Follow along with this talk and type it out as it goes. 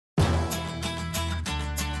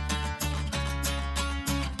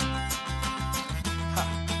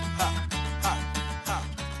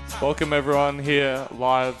Welcome everyone here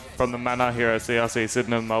live from the Manor here at CRC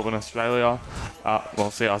Sydenham, Melbourne, Australia.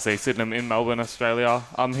 CRC Sydenham in Melbourne, Australia.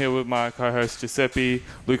 I'm here with my co-hosts Giuseppe,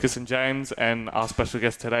 Lucas and James, and our special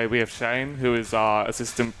guest today we have Shane, who is our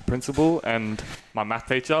assistant principal and my math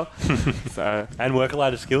teacher. And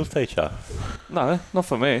work-related skills teacher. No, not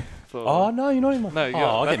for me. No, you're not in my...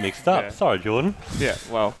 No, I get mixed up. Yeah. Sorry, Jordan. Yeah,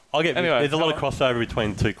 well... Anyway, there's a lot of crossover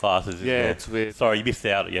between two classes. Yeah, it's weird. Sorry, you missed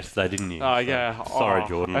out yesterday, didn't you? Yeah. Sorry,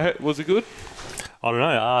 Jordan. Was it good? I don't know.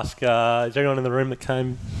 Ask, is there anyone in the room that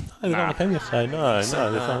came... No, there's no one that came yesterday. No, there's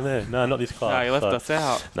no one there. No, not this class. No, you left us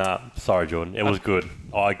out. No, sorry, Jordan. It was good.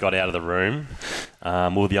 I got out of the room.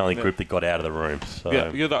 We were the only group that got out of the room. So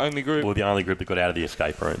yeah, you're the only group? We were the only group that got out of the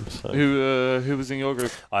escape room. So. Who was in your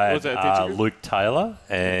group? I had was that a teacher group? Luke Taylor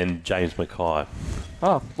and James Mackay.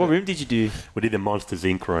 Oh, what room did you do? We did the Monsters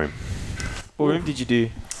Inc. room. What room did you do?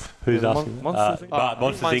 Who's asking? Monsters Inc.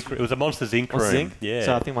 Monsters Inc. It was a Monsters Inc. Monsters room. Inc? Yeah.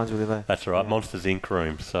 So I think mine's really low. That's right, Monsters Inc.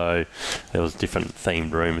 room. So there was different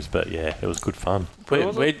themed rooms, but yeah, it was good fun. Where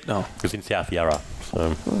was it? It was in South Yarra.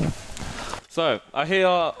 So I hear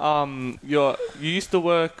you used to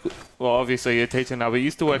work. Well, obviously you're teaching now, but you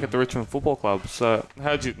used to work at the Richmond Football Club. So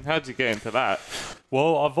how'd you get into that?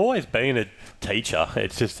 Well, I've always been a teacher.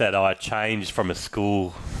 It's just that I changed from a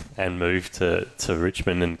school and moved to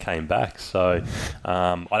Richmond and came back. So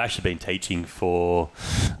I'd actually been teaching for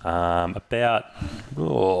about,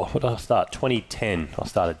 what did I start? 2010 I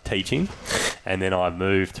started teaching, and then I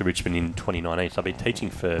moved to Richmond in 2019. So I've been teaching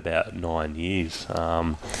for about 9 years.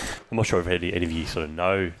 I'm not sure if any of you sort of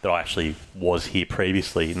know that I actually was here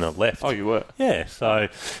previously and I left. Oh, you were? Yeah. So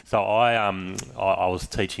I was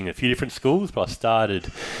teaching a few different schools, but I started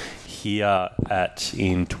here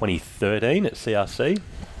in 2013 at CRC.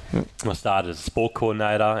 I started as a sport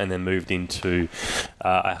coordinator and then moved into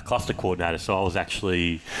a cluster coordinator. So I was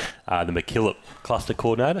actually the McKillop cluster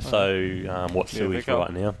coordinator. So what's Suey's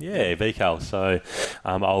right now? Yeah, VCAL. So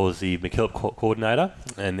I was the McKillop coordinator,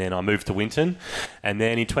 and then I moved to Winton. And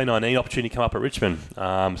then in 2019, opportunity came up at Richmond.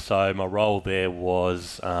 So my role there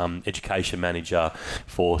was education manager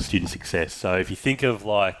for student success. So if you think of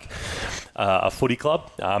like a footy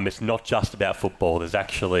club, it's not just about football. There's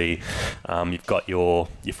actually, you've got your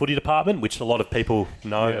footy department, which a lot of people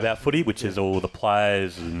know about footy, which is all the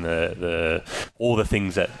players and all the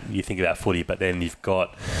things that you think about footy. But then you've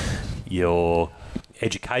got your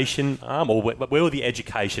education arm, or we're the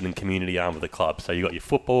education and community arm of the club. So you've got your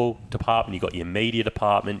football department, you've got your media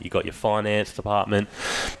department, you've got your finance department,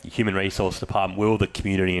 your human resource department. We're all the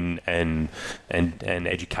community and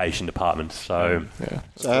education departments. So,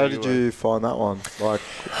 So how did you find that one? Like,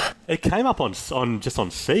 it came up on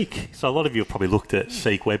Seek. So a lot of you have probably looked at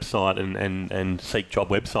Seek website and Seek job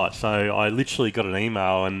website. So I literally got an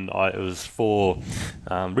email, and it was for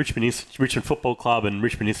Richmond Football Club and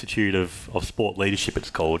Richmond Institute of Sport Leadership, it's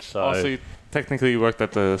called. So you technically worked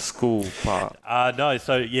at the school part? No,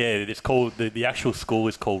 so yeah, it's called, the actual school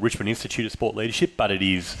is called Richmond Institute of Sport Leadership, but it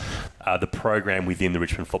is the program within the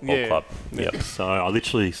Richmond Football Club. Yep. So I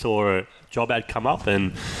literally saw a job ad come up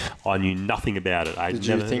and I knew nothing about it. Did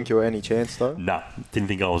you think you were any chance though? No, didn't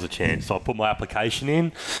think I was a chance. So I put my application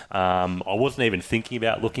in. I wasn't even thinking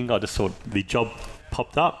about looking. I just saw the job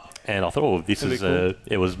popped up. And I thought,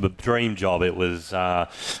 it was a dream job. It was, I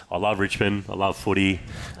love Richmond. I love footy.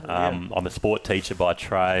 I'm a sport teacher by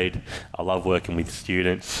trade. I love working with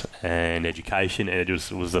students and education. And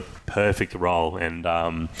it was a perfect role. And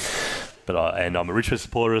I'm a Richmond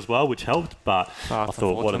supporter as well, which helped. But I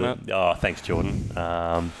thought, thanks, Jordan.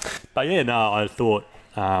 I thought,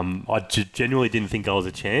 I genuinely didn't think I was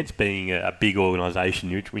a chance, being a big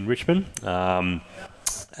organisation in Richmond.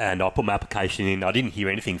 And I put my application in. I didn't hear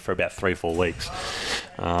anything for about 3-4 weeks.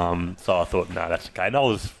 So I thought, no, that's okay. And I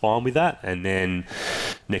was fine with that. And then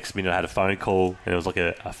next minute I had a phone call, and it was like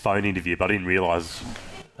a phone interview, but I didn't realise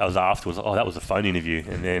that was afterwards. Oh, that was a phone interview.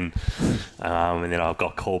 And then I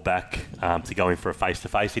got called back to go in for a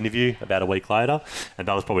face-to-face interview about a week later. And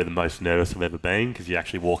that was probably the most nervous I've ever been, because you're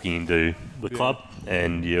actually walking into the club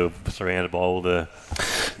and you're surrounded by all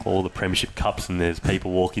the premiership cups, and there's people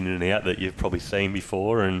walking in and out that you've probably seen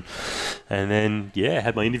before. And then, I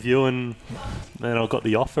had my interview, and then I got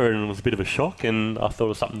the offer, and it was a bit of a shock, and I thought it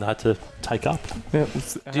was something I had to take up. Yeah.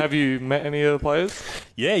 Have you met any of the players?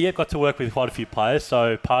 Yeah, got to work with quite a few players.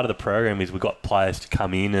 So part of the program is we've got players to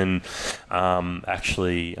come in and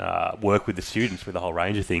actually work with the students with a whole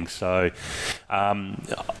range of things. So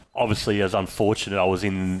obviously, as unfortunate, I was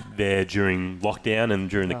in there during lockdown and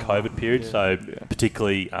during the COVID period. So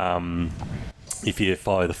particularly if you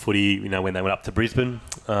follow the footy, when they went up to Brisbane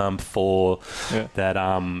for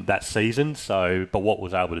that season. So, but what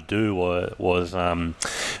was able to do was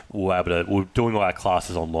we're doing all our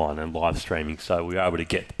classes online and live streaming, so we were able to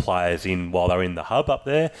get the players in while they're in the hub up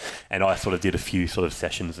there, and I sort of did a few sort of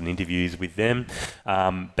sessions and interviews with them.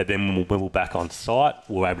 But then when we were back on site,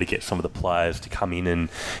 we were able to get some of the players to come in and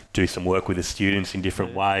do some work with the students in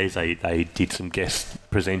different ways. They did some guest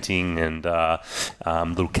presenting and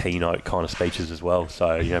little keynote kind of speeches as well.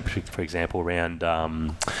 So, you know, for example, around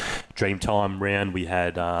Dreamtime round, we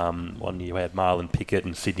had one year we had Marlon Pickett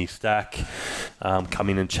and Sydney Stack come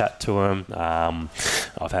in and chat to them.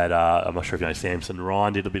 I've had I'm not sure if you know Samson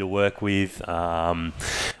Ryan did a bit of work with.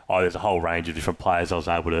 There's a whole range of different players.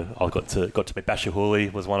 I got to meet Basher Hooley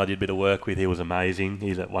was one I did a bit of work with. He was amazing.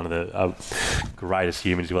 He's one of the greatest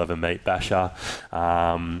humans you'll ever meet, Basher.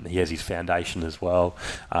 He has his foundation as well.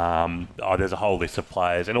 There's a whole list of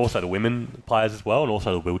players, and also the women players as well, and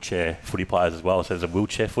also the wheelchair footy players as well. So there's a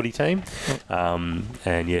wheelchair footy team. So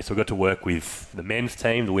we got to work with the men's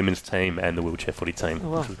team, the women's team, and the wheelchair footy team,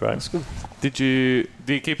 which was great. That's good. Do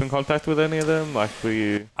you keep in contact with any of them? Like, were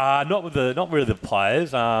you? Not with the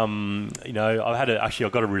players. You know, I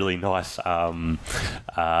got a really nice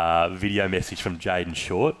video message from Jaden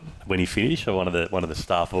Short when he finished. One of the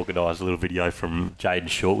staff organised a little video from Jaden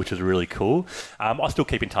Short, which was really cool. I still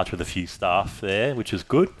keep in touch with a few staff there, which is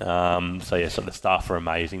good. So the staff are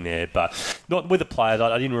amazing there, but not with the players.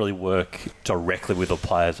 I didn't really work directly with the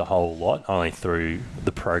players a whole lot, only through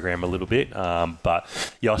the program a little bit. But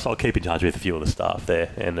yeah, I'll keep in touch with a few of the staff there,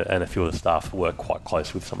 and a few of the staff work quite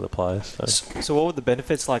close with some of the players. So what were the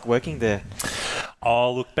benefits like working there?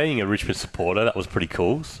 Oh, look, being a Richmond supporter, that was pretty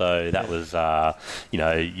cool. So that was, you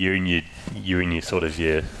know, you're in your sort of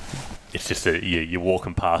your. It's just you're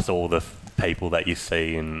walking past all the people that you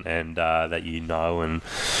see and that you know, and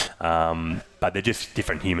but they're just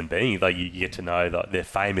different human beings. Like you get to know that they're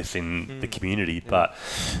famous in the community, but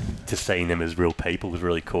just seeing them as real people was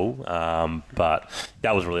really cool. But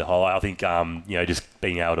that was really highlight. I think you know, just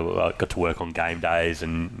being able to got to work on game days,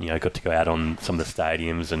 and you know, got to go out on some of the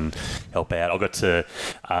stadiums and help out. I got to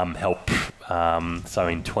help. So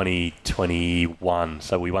in 2021,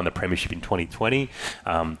 so we won the premiership in 2020.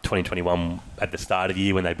 2021 at the start of the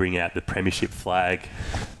year when they bring out the premiership flag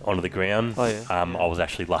onto the ground. I was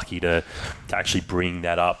actually lucky to actually bring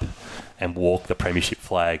that up and walk the premiership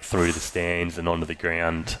flag through the stands and onto the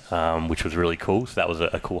ground, which was really cool. So that was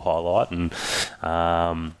a cool highlight, and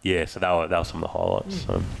so that was some of the highlights.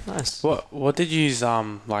 So. Nice. What did you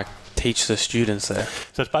teach the students there?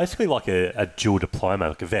 So it's basically like a dual diploma,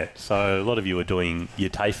 like a vet. So a lot of you are doing your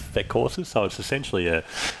TAFE vet courses, so it's essentially a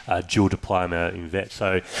dual diploma in vet.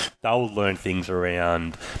 So they'll learn things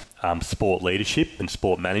around sport leadership and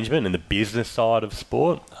sport management and the business side of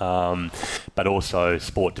sport, but also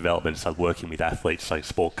sport development, so working with athletes, so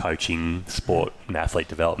sport coaching, sport and athlete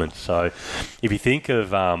development. So if you think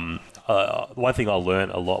of one thing I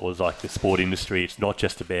learned a lot was like the sport industry, it's not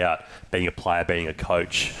just about being a player, being a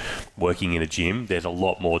coach, working in a gym. There's a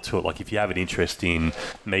lot more to it. Like if you have an interest in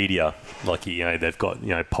media, like, you know, they've got, you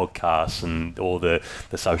know, podcasts and all the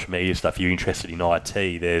social media stuff. You're interested in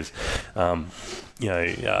IT, there's you know,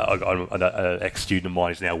 an ex-student of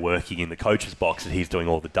mine is now working in the coach's box, and he's doing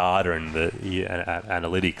all the data and the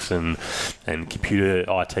analytics and computer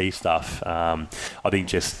IT stuff. I think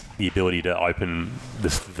just the ability to open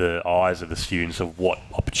the eyes of the students of what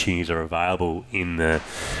opportunities are available in the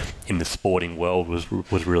sporting world was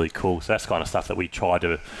really cool. So that's kind of stuff that we try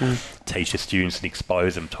to teach the students and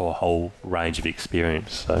expose them to a whole range of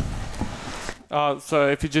experience. So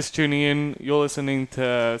if you're just tuning in, you're listening to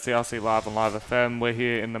CRC Live on Live FM. We're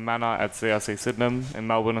here in the Manor at CRC Sydenham in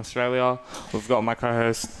Melbourne, Australia. We've got my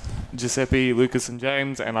co-host Giuseppe, Lucas and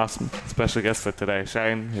James, and our special guest for today,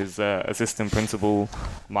 Shane, who's assistant principal,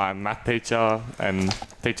 my math teacher, and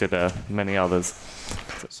teacher to many others.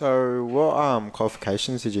 So what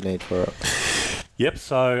qualifications did you need for it? Yep,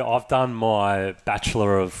 so I've done my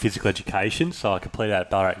Bachelor of Physical Education, so I completed that at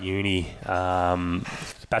Ballarat Uni,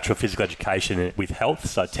 Bachelor of Physical Education with Health.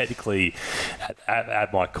 So technically,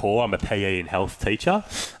 at my core, I'm a PE and health teacher.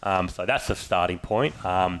 So that's the starting point.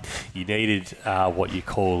 You needed what you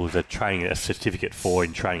call a certificate for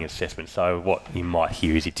in training assessment. So what you might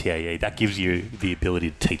hear is your TAE. That gives you the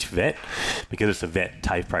ability to teach vet, because it's a vet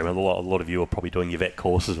TAFE program. A lot of you are probably doing your vet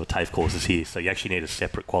courses or TAFE courses here. So you actually need a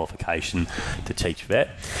separate qualification to teach vet.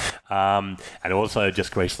 And also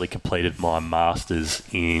just recently completed my Masters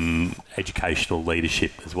in Educational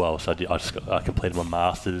Leadership as well. So I completed my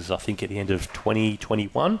Masters, I think, at the end of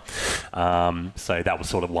 2021. So that was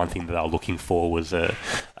sort of one thing that I was looking for, was a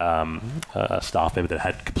staff member that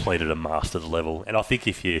had completed a Masters level. And I think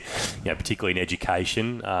if you know, particularly in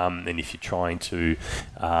education, and if you're trying to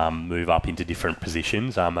move up into different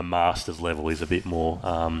positions, a Masters level is a bit more,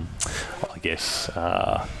 I guess,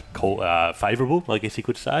 favourable, I guess you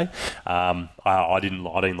could say. I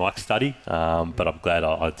didn't like study, but I'm glad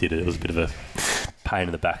I did it. It was a bit of a pain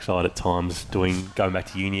in the backside at times going back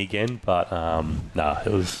to uni again, but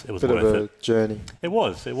it was Bit worth of a it. journey. It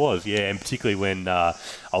was, yeah, and particularly when I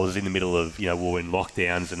was in the middle of, we were in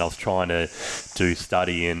lockdowns and I was trying to do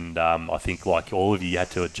study, and I think like all of you had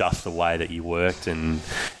to adjust the way that you worked and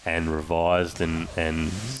revised and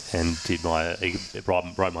did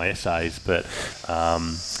wrote my essays, but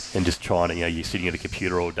and just trying to, you're sitting at a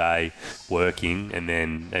computer all day working and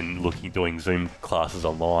doing Zoom classes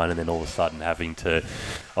online, and then all of a sudden having to,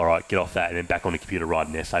 all right, get off that and then back on the computer write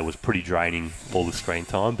an essay was pretty draining, all the screen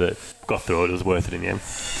time, but got through it. It was worth it in the end.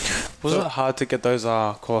 Was it hard to get those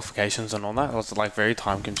qualifications and all that? Was it like very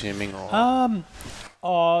time consuming? Or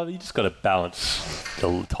You just got to balance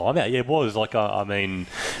the time out. Yeah, it was like, when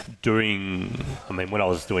I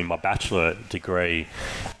was doing my bachelor degree,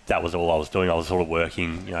 that was all I was doing. I was sort of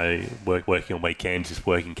working, working on weekends, just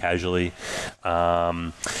working casually.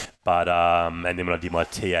 And then when I did my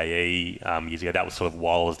TAE years ago, that was sort of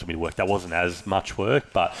while I was doing work. That wasn't as much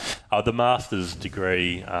work, but the master's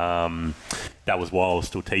degree, that was while I was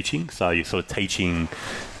still teaching. So you're sort of teaching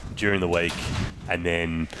during the week, and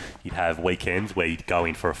then you'd have weekends where you'd go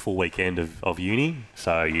in for a full weekend of uni.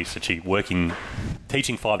 So you're essentially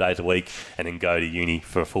teaching 5 days a week, and then go to uni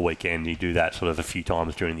for a full weekend. You do that sort of a few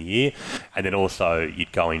times during the year, and then also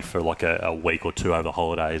you'd go in for like a week or two over the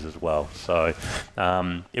holidays as well. So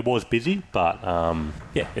it was busy, but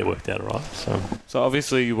it worked out all right. So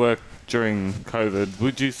obviously you worked during COVID.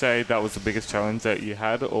 Would you say that was the biggest challenge that you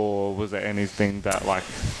had, or was there anything that like...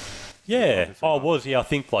 Yeah, it was. Yeah, I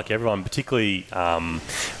think like everyone, particularly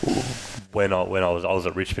when I was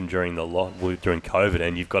at Richmond during COVID,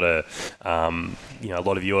 and you've got a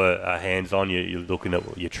lot of you are hands on. You're looking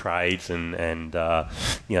at your trades, and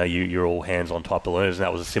you're all hands on type of learners. And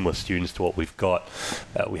that was a similar students to what we've got.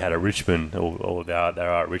 We had at Richmond, or they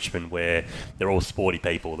are at Richmond, where they're all sporty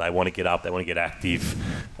people. They want to get up, they want to get active,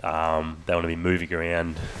 they want to be moving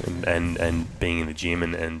around and being in the gym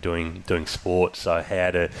and doing sport. So I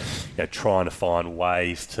had to trying to find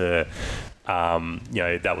ways to,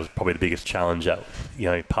 that was probably the biggest challenge. That,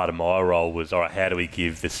 part of my role was, all right, how do we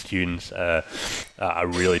give the students a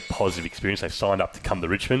really positive experience? They've signed up to come to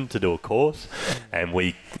Richmond to do a course, and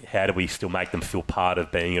how do we still make them feel part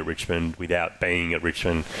of being at Richmond without being at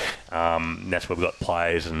Richmond? And that's where we've got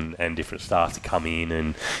players and different staff to come in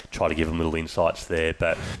and try to give them little insights there,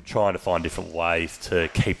 but trying to find different ways to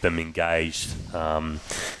keep them engaged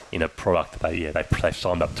in a product that they've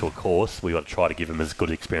signed up to a course. We've got to try to give them as good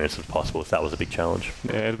an experience as possible. So that was a big challenge.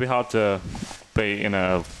 Yeah, it'd be hard to be in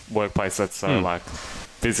a workplace that's so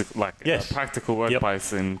physical, a practical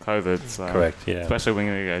workplace in COVID. So correct, yeah. Especially when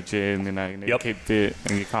you go to gym, you need to keep fit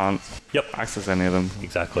and you can't access any of them.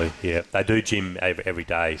 Exactly, yeah. They do gym every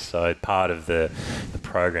day, so part of the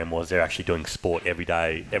program was they're actually doing sport every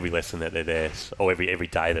day, every lesson that they're there, or every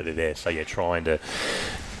day that they're there. So trying to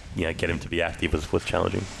get them to be active was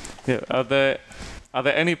challenging. Yeah. Are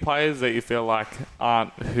there any players that you feel like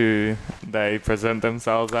aren't who they present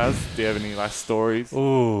themselves as? Do you have any stories?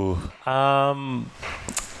 Ooh, that's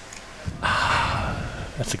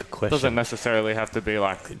a good question. Doesn't necessarily have to be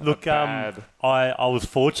bad. I was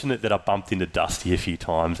fortunate that I bumped into Dusty a few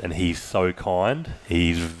times, and he's so kind.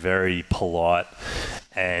 He's very polite,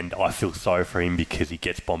 and I feel sorry for him because he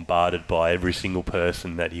gets bombarded by every single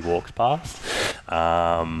person that he walks past.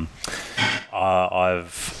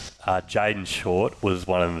 Jaden Short was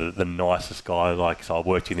one of the nicest guys. So I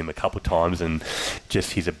worked with him a couple of times, and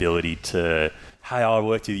just his ability to, hey, I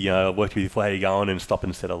worked with you before, how you going, and stop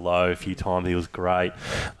and say hello a few times. He was great.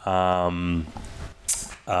 I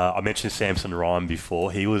mentioned Samson Ryan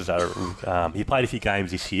before. He was he played a few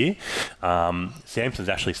games this year. Samson's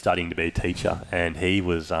actually studying to be a teacher, and he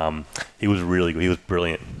was really good. He was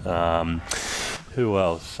brilliant. Who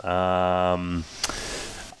else?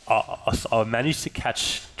 I managed to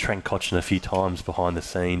catch Trent Cochin a few times behind the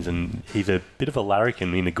scenes, and he's a bit of a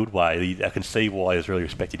larrikin in a good way. I can see why he was really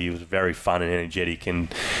respected. He was very fun and energetic,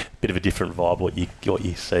 and a bit of a different vibe what you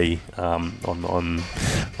see on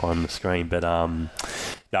the screen. But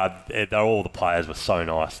all the players were so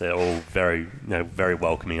nice. They're all very, very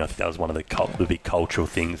welcoming. I think that was one of the big cultural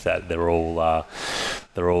things, that they're all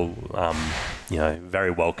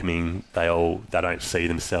very welcoming. They don't see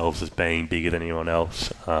themselves as being bigger than anyone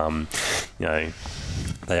else. I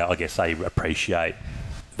guess they appreciate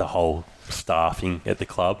the whole staffing at the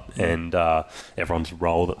club and everyone's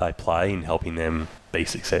role that they play in helping them be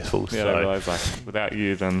successful. Yeah, so, they realise, like, without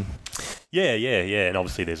you, then... Yeah, and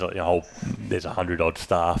obviously there's 100 odd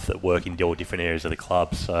staff that work in all different areas of the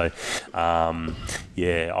club. So,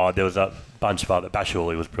 there was a bunch of other.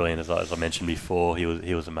 Bashuli was brilliant, as I mentioned before. He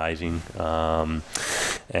was amazing,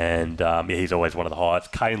 he's always one of the highlights.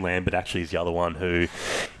 Kane Lambert actually is the other one who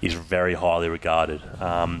is very highly regarded.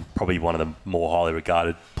 Probably one of the more highly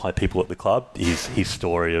regarded people at the club. His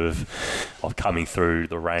story of coming through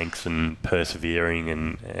the ranks and persevering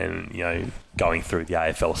and going through the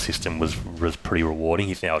AFL system was pretty rewarding.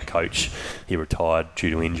 He's now a coach. He retired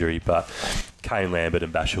due to injury, but Kane Lambert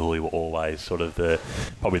and Bashuli were always sort of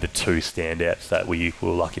probably the two standouts that we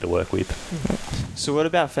were lucky to work with. So what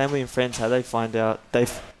about family and friends? How they find out?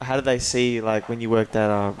 How did they see, like, when you worked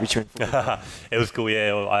at Richmond? It was cool.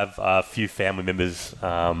 Yeah, I have a few family members.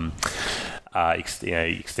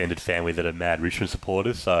 Extended family that are mad Richmond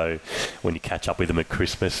supporters. So when you catch up with them at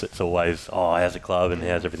Christmas, it's always, how's the club and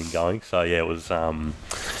how's everything going? So it was cool.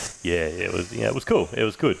 It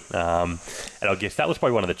was good. And I guess that was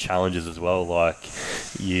probably one of the challenges as well. Like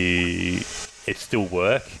it's still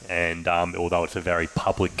work, and although it's a very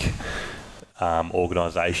public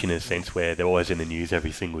organisation in a sense where they're always in the news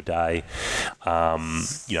every single day,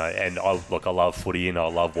 and I love footy and I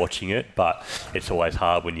love watching it, but it's always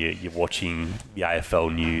hard when you're watching the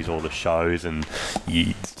AFL news or the shows and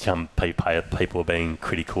some people are being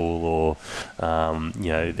critical or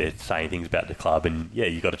they're saying things about the club, and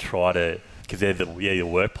you got to try to, because they're your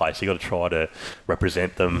workplace, you got to try to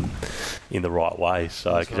represent them in the right way.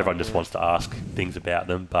 So because everyone just wants to ask things about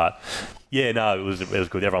them, but it was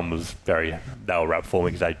good. Everyone was they were wrapped for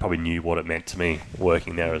me because they probably knew what it meant to me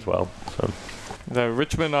working there as well. So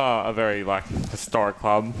Richmond are a very historic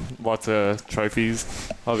club. Lots of trophies,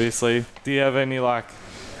 obviously. Do you have any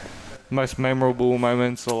most memorable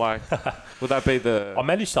moments, or would that be I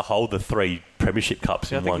managed to hold the 3 premiership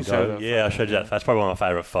cups in one go. I showed you that. That's probably one of my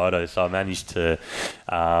favourite photos. So I managed to,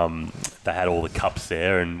 they had all the cups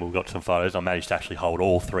there and we got some photos. I managed to actually hold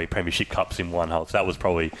all 3 premiership cups in one hold. So that was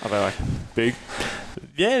probably... Are they big?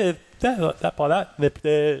 Yeah, they're a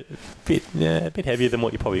bit heavier than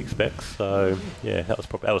what you probably expect. So that was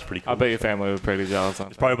pretty cool. I bet your family were pretty jealous.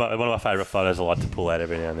 It's probably one of my favourite photos I like to pull out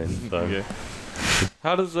every now and then. So. Yeah.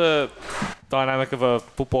 How does the dynamic of a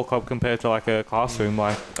football club compare to a classroom?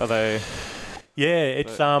 Are they... Yeah,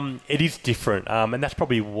 it is different, and that's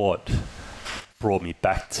probably what brought me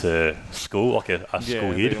back to school, a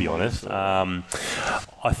school year, to be honest. I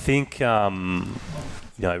think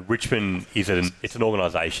Richmond it's an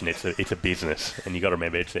organisation, it's a business, and you got to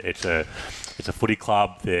remember it's a footy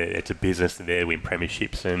club. It's a business. They're there to win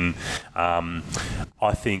premierships, and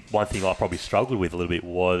I think one thing I probably struggled with a little bit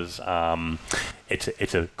was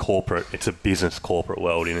it's a business corporate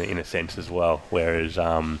world in a sense as well. Whereas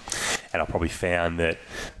and I probably found that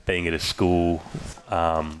being at a school,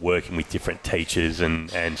 working with different teachers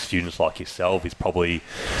and students like yourself is probably,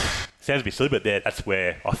 sounds a bit silly, but that's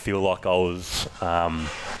where I feel like I was,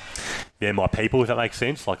 they're my people, if that makes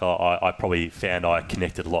sense. I probably found I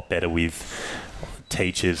connected a lot better with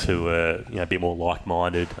teachers who were a bit more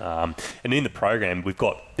like-minded, and in the program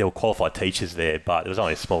there were qualified teachers there, but there was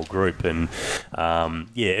only a small group, and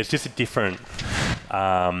it's just a different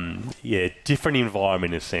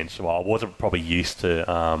environment in a sense. Well, I wasn't probably used to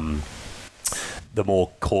the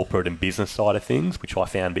more corporate and business side of things, which I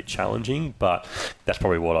found a bit challenging, but that's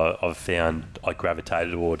probably what I've found I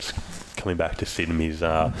gravitated towards coming back to Sydenham is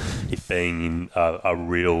being in a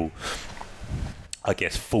real, I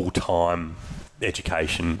guess, full-time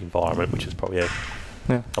education environment, which is probably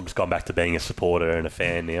I'm just going back to being a supporter and a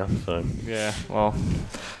fan now. So yeah, well,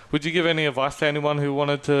 would you give any advice to anyone who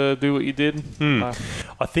wanted to do what you did? I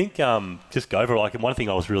think just go for it. One thing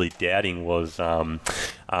I was really doubting was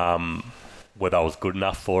whether I was good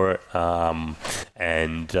enough for it, I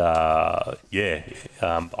think I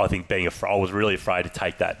was really afraid to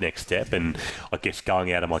take that next step, and I guess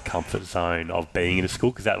going out of my comfort zone of being in a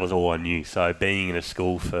school, because that was all I knew. So being in a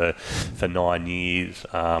school for 9 years,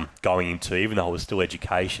 going into, even though it was still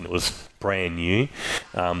education, it was brand new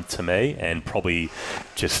to me, and probably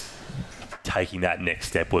just taking that next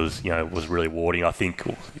step was really rewarding. I think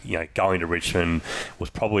going to Richmond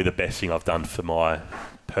was probably the best thing I've done for my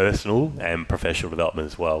personal and professional development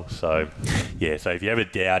as well. So, yeah, so if you're ever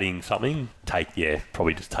doubting something,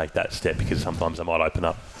 probably just take that step, because sometimes they might open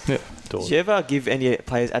up doors. Do you ever give any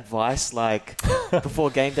players advice, like before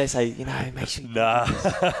game day, say, make sure you... Nah.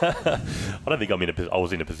 I don't think I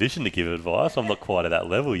was in a position to give advice. I'm not quite at that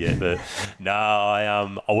level yet. But no,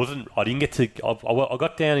 I wasn't. I didn't get to... I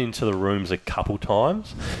got down into the rooms a couple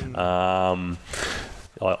times.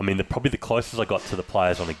 Probably the closest I got to the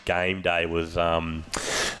players on a game day was,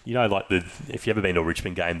 if you've ever been to a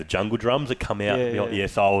Richmond game, the jungle drums that come out. Yeah.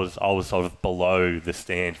 So I was sort of below the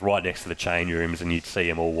stands, right next to the change rooms, and you'd see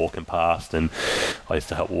them all walking past, and I used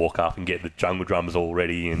to help walk up and get the jungle drums all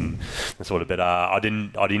ready and sort of. But I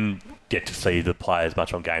didn't get to see the players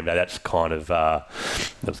much on game day. That's kind of that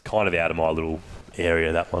was kind of out of my little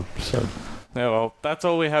area, that one. So. Yeah, well, that's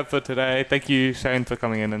all we have for today. Thank you, Shane, for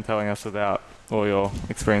coming in and telling us about all your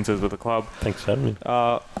experiences with the club. Thanks for having me.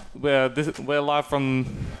 We're live from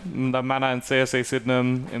the Manor in CRC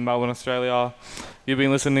Sydenham in Melbourne, Australia. You've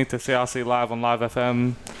been listening to CRC Live on Live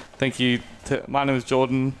FM. Thank you. My name is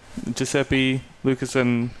Jordan, Giuseppe, Lucas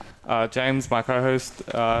and James, my co-host.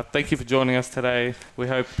 Thank you for joining us today. We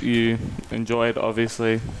hope you enjoyed,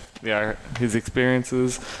 obviously, his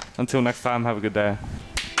experiences. Until next time, have a good day.